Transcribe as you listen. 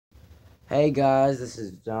Hey guys, this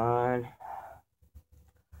is John.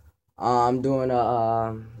 I'm doing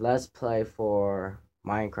a let's play for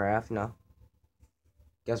Minecraft.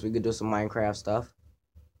 Guess we could do some Minecraft stuff.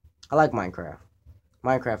 I like Minecraft.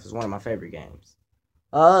 Minecraft is one of my favorite games.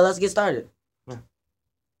 Let's get started. Yeah.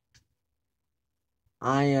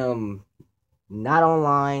 I am not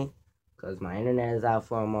online because my internet is out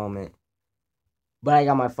for a moment. But I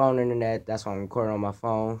got my phone internet. That's why I'm recording on my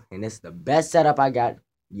phone, and this is the best setup I got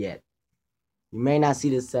yet. You may not see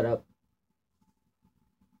this setup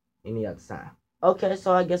any other time. Okay,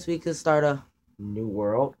 so I guess we could start a new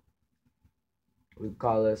world. We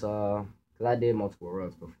call this because I did multiple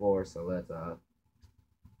worlds before, so let's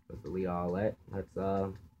delete all that. Let's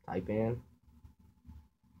type in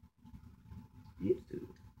YouTube,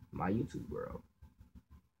 my YouTube world.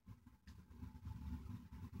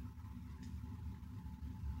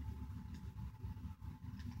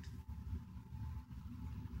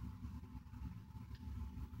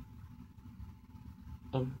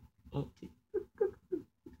 And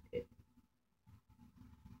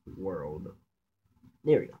world.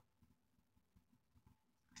 There we go.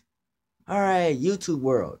 All right, YouTube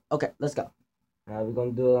world. Okay, let's go. Now we're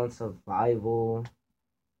gonna do it on survival.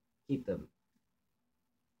 Keep them.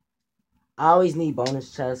 I always need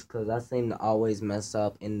bonus chests because I seem to always mess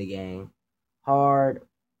up in the game. Hard.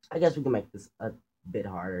 I guess we can make this a bit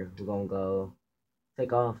harder. We're gonna go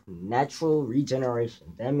take off natural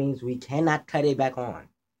regeneration. That means we cannot cut it back on.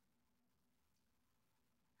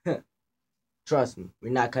 Trust me,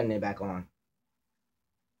 we're not cutting it back on.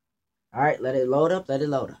 Alright, let it load up, let it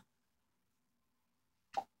load up.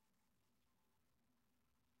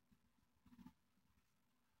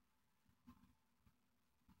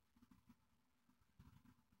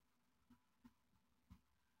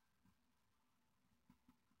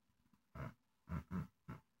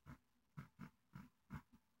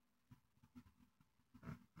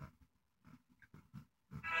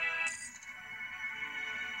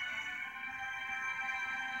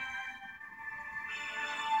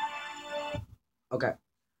 Okay.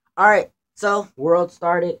 Alright, so world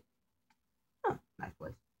started. Nice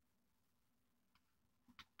place.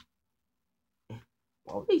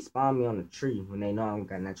 Why would they spawn me on a tree when they know I'm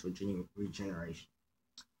got natural regeneration?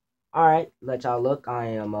 Alright, let y'all look. I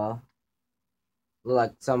am look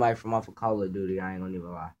like somebody from off of Call of Duty. I ain't gonna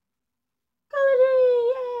even lie. Call of Duty,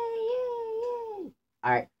 yay, yay, yay.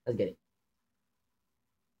 Alright, let's get it.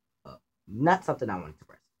 Not something I wanted to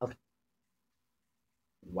press. Okay.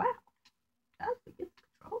 Wow. That's a good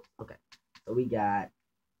control. Okay. So we got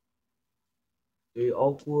 3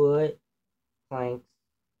 oak wood planks,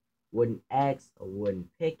 wooden axe, a wooden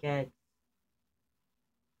pickaxe,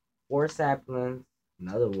 4 saplings,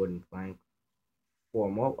 another wooden plank,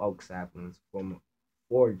 4 more oak saplings,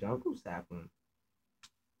 4 jungle saplings,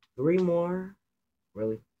 3 more,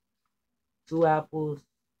 really, 2 apples,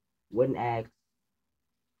 wooden axe,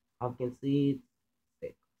 pumpkin seeds,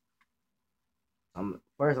 6.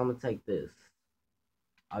 First, I'm gonna take this.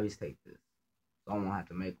 I always take this, so I won't have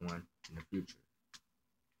to make one in the future.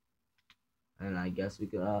 And I guess we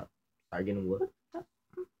could start getting wood.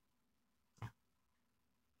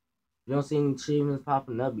 You don't see any achievements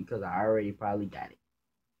popping up because I already probably got it.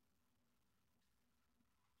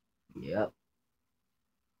 Yep.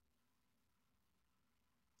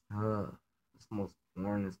 It's the most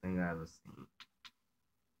boringest thing I've ever seen.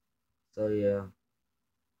 So yeah,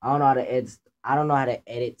 I don't know how to edit. I don't know how to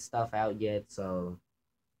edit stuff out yet, so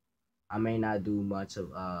I may not do much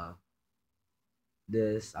of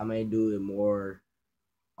this. I may do it more.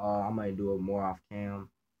 I might do it more off cam.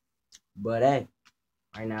 But hey,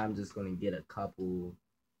 right now I'm just gonna get a couple.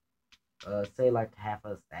 Say like half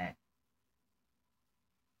a stack.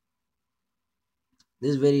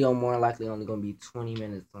 This video more likely only gonna be 20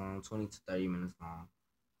 minutes long, 20 to 30 minutes long,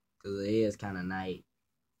 cause it is kind of night.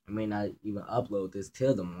 I may not even upload this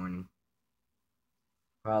till the morning.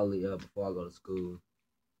 Probably before I go to school.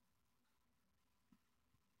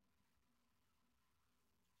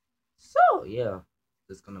 So yeah,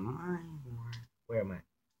 just gonna mine more. Where am I?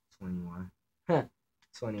 21.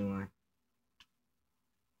 21.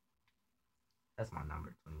 That's my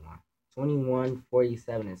number. 21. 21,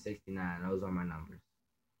 47, and 69. Those are my numbers.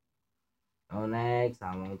 Don't ask,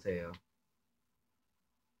 I won't tell. Is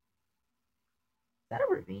that a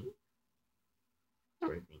ravine? A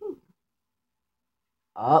ravine.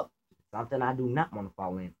 Up. Something I do not want to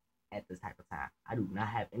fall in at this type of time. I do not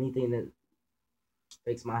have anything to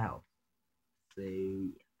fix my health. So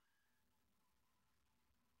yeah.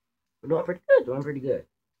 We're doing pretty good. Doing pretty good.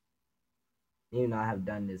 Even though I have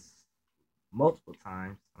done this multiple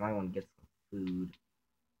times, I might want to get some food.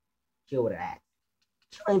 Kill with an axe.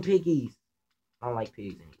 Killing piggies. I don't like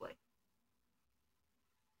pigs anyway.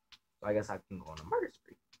 So I guess I can go on a murder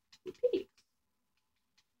spree with pigs.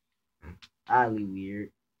 Oddly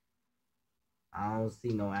weird. I don't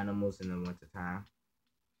see no animals in the wintertime.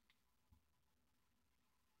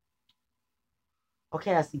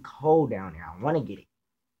 Okay, I see coal down there. I want to get it.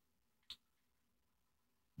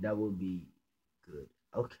 That would be good.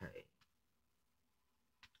 Okay.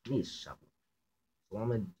 I need a shovel. So what I'm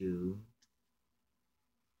going to do...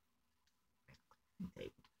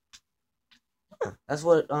 That's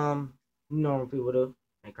what normal people do.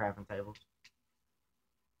 Make crafting tables.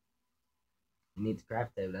 You need to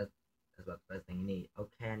craft table. That's about the best thing you need.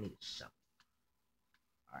 Okay, I need a shovel.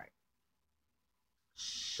 Alright.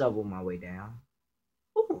 Shovel my way down.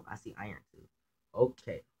 Ooh, I see iron too.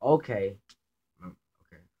 Okay. Okay.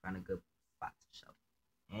 Okay. Find a good spot to shovel.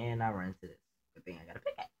 And I run into this. Good thing I got a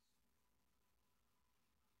pickaxe.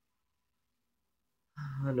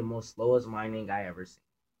 The most slowest mining I ever seen.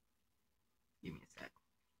 Give me a sec.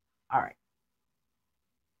 Alright.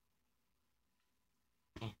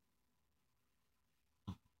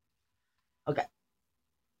 Okay.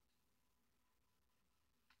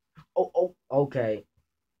 Oh, okay.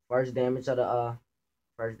 First damage of the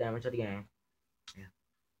game. Yeah.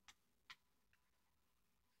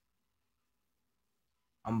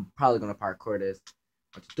 I'm probably gonna parkour this.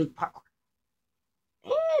 Let's do parkour.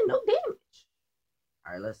 And no damage.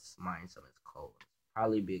 Alright, let's mine some of this coal.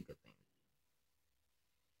 Probably be a good thing.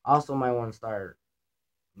 Also might want to start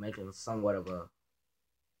making somewhat of a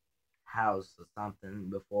house or something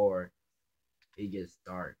before it gets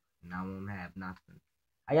dark and I won't have nothing.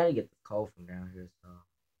 I gotta get the coal from down here, so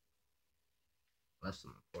left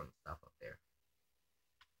some important stuff up there.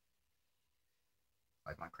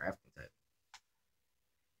 Like my crafting table.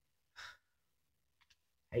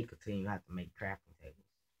 I continue to have to make crafting tables.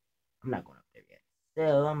 I'm not going up there yet.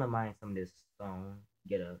 Still, I'm gonna mine some of this stone,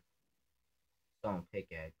 get a stone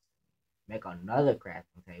pickaxe, make another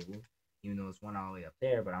crafting table, even though it's one all the way up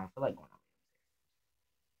there, but I don't feel like going all the way up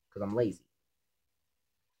there. Because I'm lazy.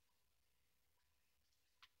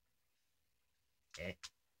 Okay.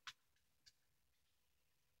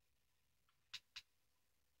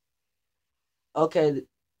 Okay,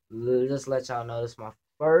 just let y'all know this is my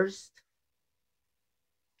first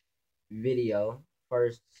video.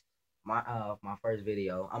 My first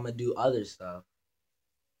video. I'm gonna do other stuff.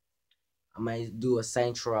 I might do a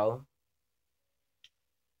Saints Row,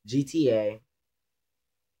 GTA,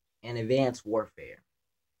 and Advanced Warfare.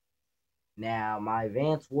 Now, my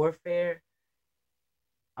Advanced Warfare,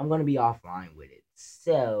 I'm gonna be offline with it,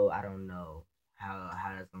 so I don't know how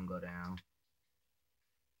that's gonna go down.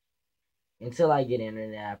 Until I get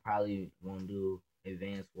internet, I probably won't do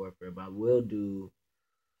Advanced Warfare, but I will do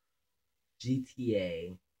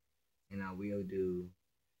GTA, and I will do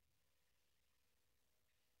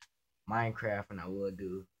Minecraft, and I will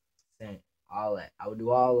do all that. I will do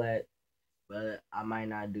all that, but I might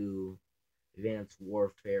not do Advanced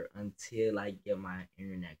Warfare until I get my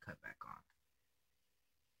internet cut back on.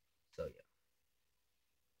 So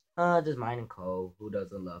yeah. Just mining coal. Who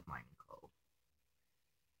doesn't love mining coal?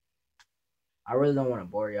 I really don't want to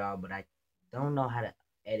bore y'all, but I don't know how to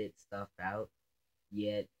edit stuff out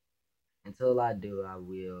yet. Until I do, I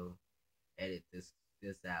will edit this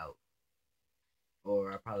out.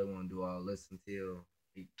 Or I probably won't do all this until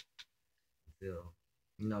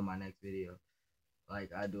my next video.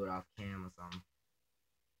 Like I do it off cam or something.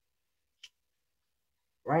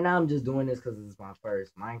 Right now I'm just doing this because it's my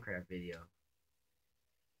first Minecraft video.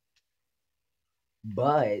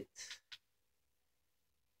 But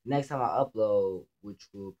next time I upload, which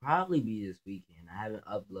will probably be this weekend, I haven't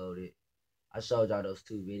uploaded. I showed y'all those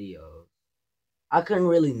 2 videos. I couldn't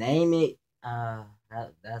really name it.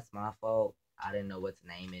 That's my fault. I didn't know what to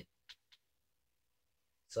name it.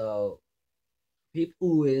 So, people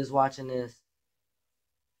who is watching this,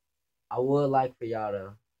 I would like for y'all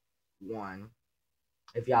to, one,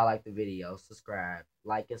 if y'all like the video, subscribe,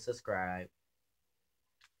 like and subscribe.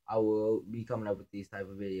 I will be coming up with these type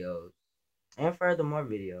of videos and furthermore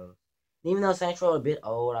videos. Even though Saints Row is a bit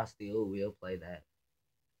old, I still will play that.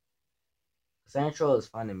 Saints Row is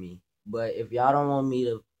fun to me, but if y'all don't want me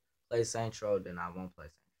to play Saints Row, then I won't play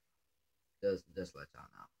Saints Row. Just let y'all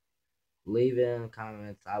know. Leave in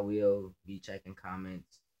comments. I will be checking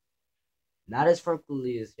comments. Not as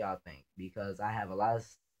frequently as y'all think, because I have a lot of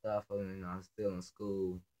stuff. I'm still in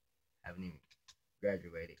school. Haven't even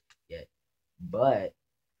graduated yet. But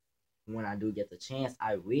when I do get the chance,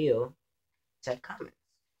 I will check comments.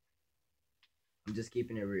 I'm just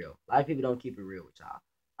keeping it real. A lot of people don't keep it real with y'all.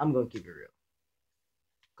 I'm gonna keep it real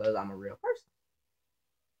because I'm a real person.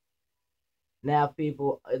 Now,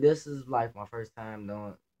 people, this is like my first time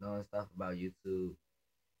doing stuff about YouTube.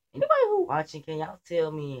 Anybody who watching, can y'all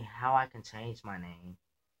tell me how I can change my name?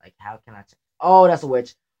 Like, how can I? Oh, that's a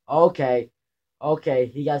witch. Okay, okay,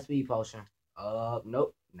 he got speed potion.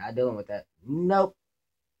 Nope, not dealing with that. Nope,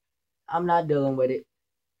 I'm not dealing with it.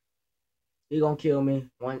 He gonna kill me.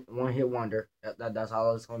 One hit wonder. That's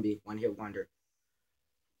all it's gonna be. One hit wonder.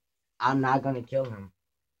 I'm not gonna kill him.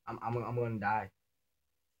 I'm gonna die.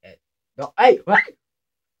 No, hey, what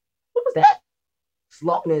was that?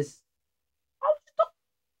 Slowness. Oh,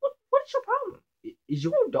 what is your problem? Is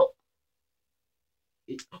you on dope?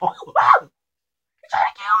 Oh, wow! He's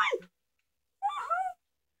trying to kill me.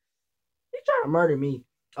 He's trying to murder me.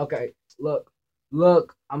 Okay, look.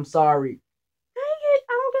 I'm sorry. Dang it!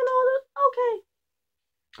 I don't get all this. Okay,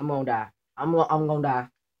 I'm gonna die. I'm gonna die.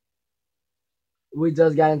 We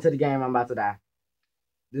just got into the game. I'm about to die.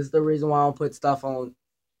 This is the reason why I don't put stuff on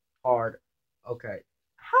hard. Okay.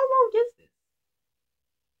 How long is this?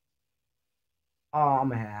 Oh, I'm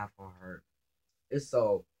gonna have half on hurt. It's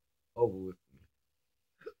so over with me.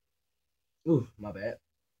 Ooh, my bad.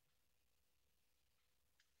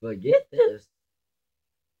 But get this.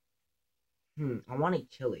 I want to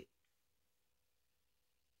kill it.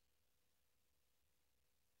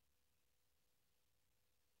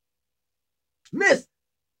 Miss!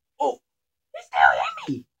 Oh, he still hit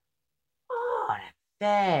me. Oh, that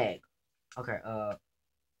bag. Okay,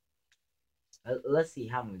 let's see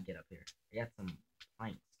how I'm gonna get up here. I got some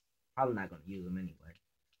planks. Probably not gonna use them anyway.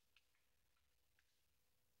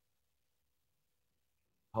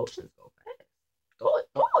 Potions go fast. Throw it,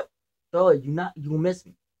 throw it, throw it. You gonna miss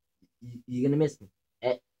me. You gonna miss me.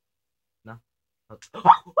 Eh, no. Okay.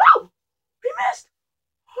 Oh, he missed.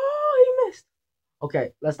 Oh, he missed.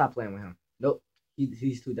 Okay, let's stop playing with him. Nope,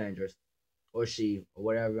 he's too dangerous, or she, or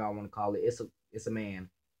whatever I want to call it. It's a man.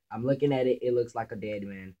 I'm looking at it. It looks like a dead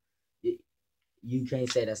man. You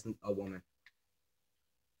can't say that's a woman.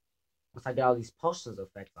 Once I get all these potions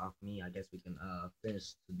effects off me, I guess we can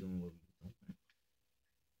finish to doing what we do.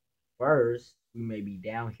 First, we may be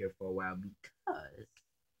down here for a while because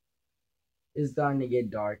it's starting to get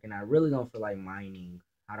dark, and I really don't feel like mining.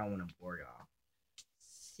 I don't want to bore y'all.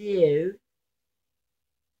 So,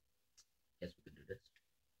 guess we could do this.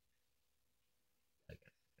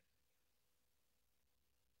 Okay.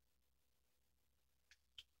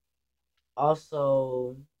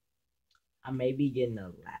 Also, I may be getting a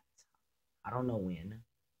laptop. I don't know when,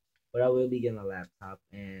 but I will be getting a laptop,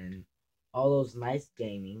 and all those nice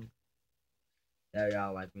gaming that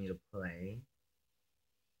y'all like me to play,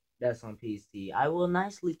 that's on PC. I will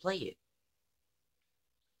nicely play it.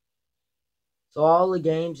 So all the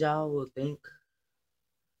games y'all will think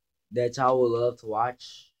that y'all would love to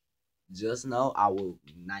watch, just know I will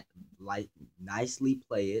nicely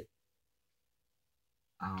play it.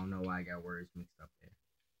 I don't know why I got words mixed up there.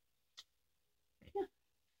 Yeah.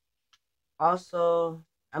 Also,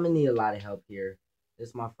 I'm gonna need a lot of help here. This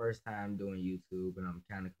is my first time doing YouTube, and I'm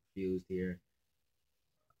kind of confused here.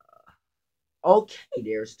 Okay,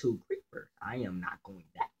 there's two creepers. I am not going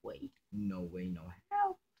that way. No way, no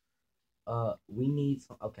how. We need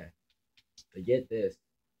some. Okay, to get this,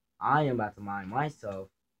 I am about to mine myself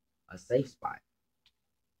a safe spot.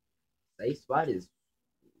 Safe spot is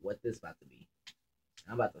what this about to be.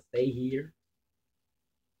 I'm about to stay here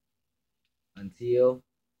until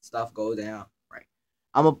stuff goes down. Right.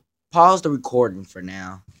 I'm gonna pause the recording for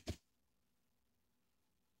now,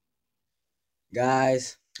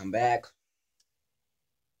 guys. I'm back,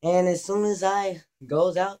 and as soon as I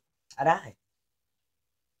goes out, I die.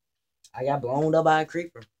 I got blown up by a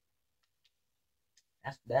creeper.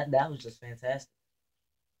 That was just fantastic.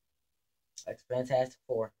 That's Fantastic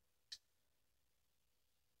Four.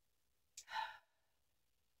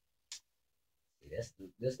 See, this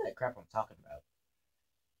is that crap I'm talking about.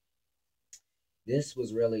 This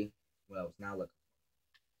was really well. It's not looking.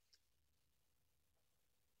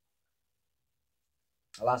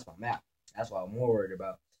 I lost my map. That's what I'm more worried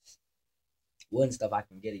about. Wooden stuff I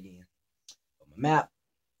can get again, but my map.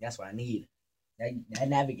 That's what I need. That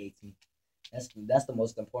navigates me. That's the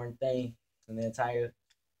most important thing in the entire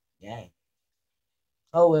game.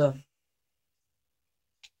 Oh well,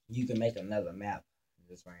 you can make another map.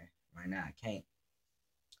 Just right now I can't.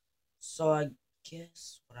 So I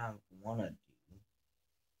guess what I wanna do,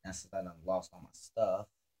 now since I done lost all my stuff,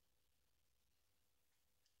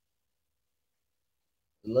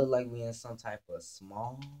 it look like we in some type of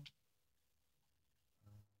small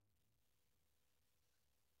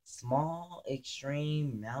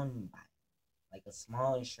extreme mountain bike. Like a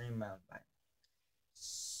small extreme mountain bike.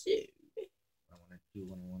 So what I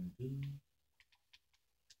wanna do.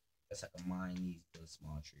 Guess I can mine these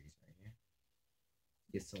small trees right here.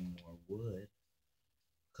 Get some more wood.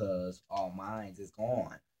 Cause all mines is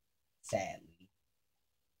gone. Sadly.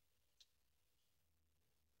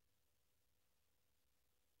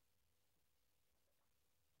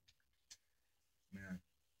 Man.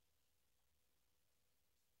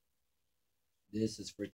 This is for